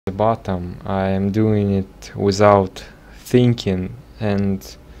the bottom, I am doing it without thinking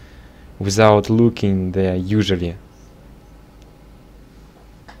and without looking there usually.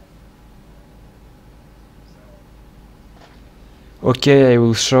 Okay, I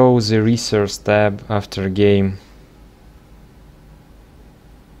will show the resource tab after game.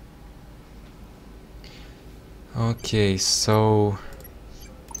 Okay, so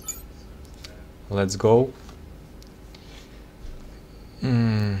let's go.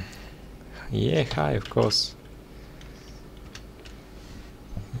 Yeah, hi, of course.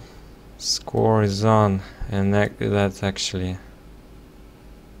 Score is on, and that's actually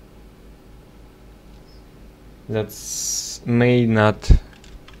may not.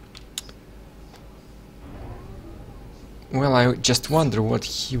 Well, I just wonder what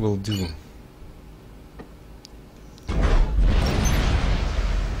he will do.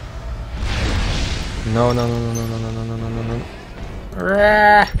 No, no, no, no, no, no, no, no, no, no, no.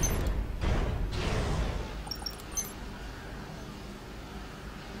 Rah!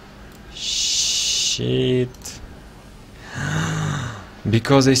 Shit.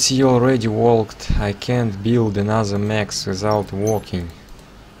 Because I see you already walked, I can't build another max without walking.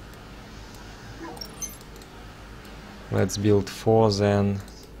 Let's build 4 then.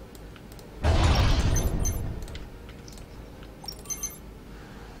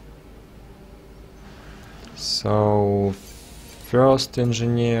 So, first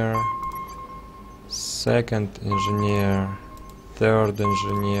engineer, second engineer, third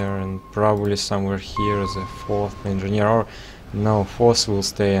engineer, and probably somewhere here the fourth engineer, or no, fourth will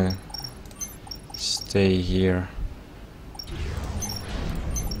stay here.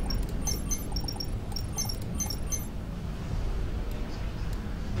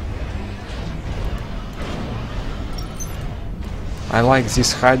 I like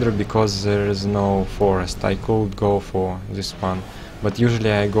this Hydra because there is no forest. I could go for this one, but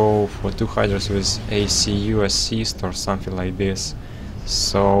usually I go for 2 Hydras with ACU assist or something like this.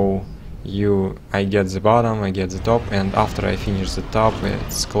 So I get the bottom, I get the top, and after I finish the top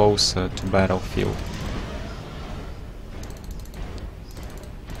it's closer to battlefield.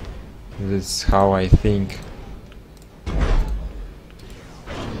 This is how I think.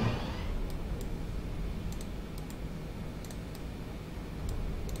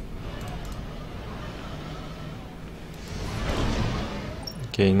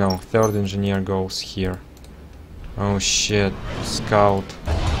 Okay, no, third engineer goes here. Oh shit, scout.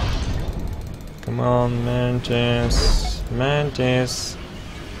 Come on, Mantis. Mantis.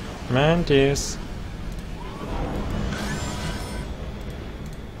 Mantis.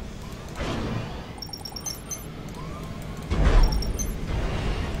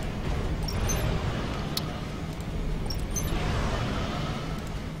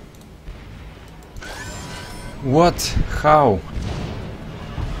 What? How?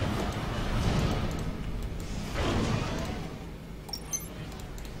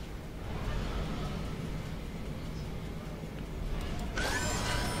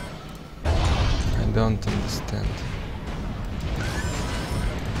 I don't understand.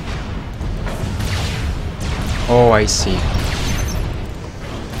 Oh, I see.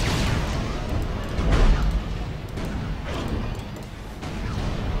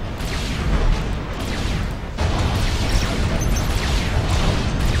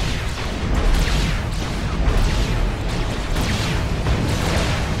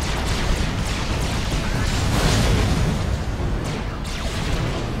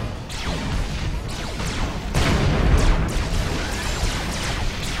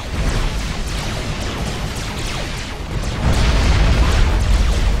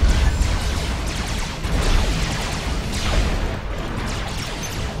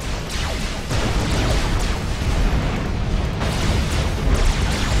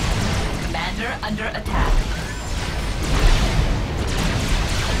 Under attack.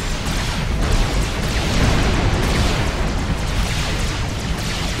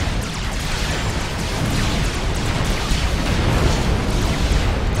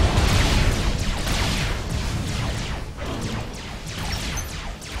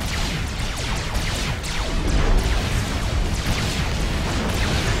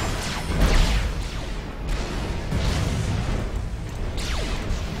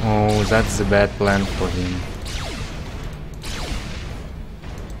 Oh, that's the bad plan for him.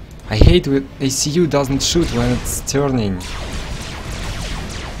 I hate when ACU doesn't shoot when it's turning.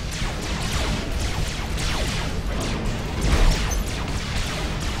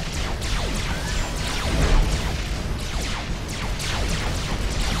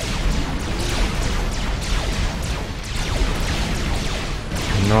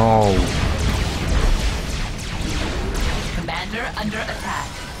 No. Commander under attack.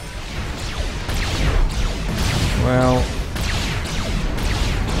 Well,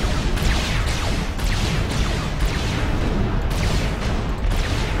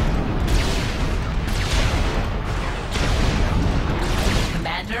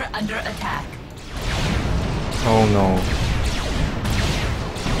 Commander under attack. oh no.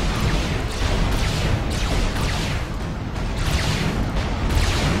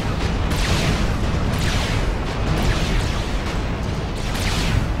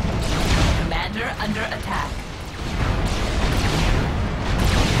 Commander under attack.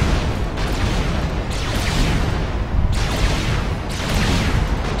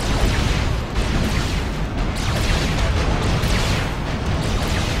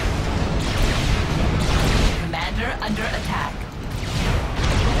 Commander under attack.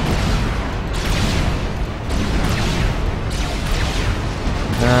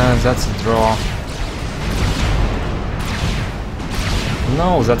 That's a draw.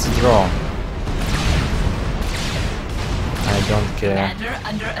 No, that's a draw. I don't care. Commander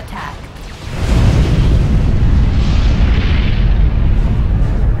under attack.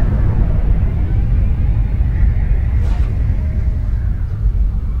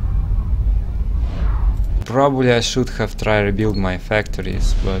 Probably I should have tried rebuild my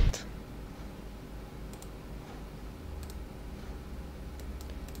factories, but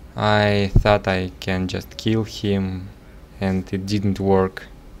I thought I can just kill him and it didn't work.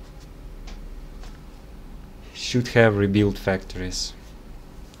 Should have rebuilt factories.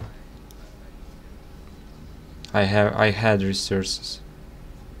 I had resources.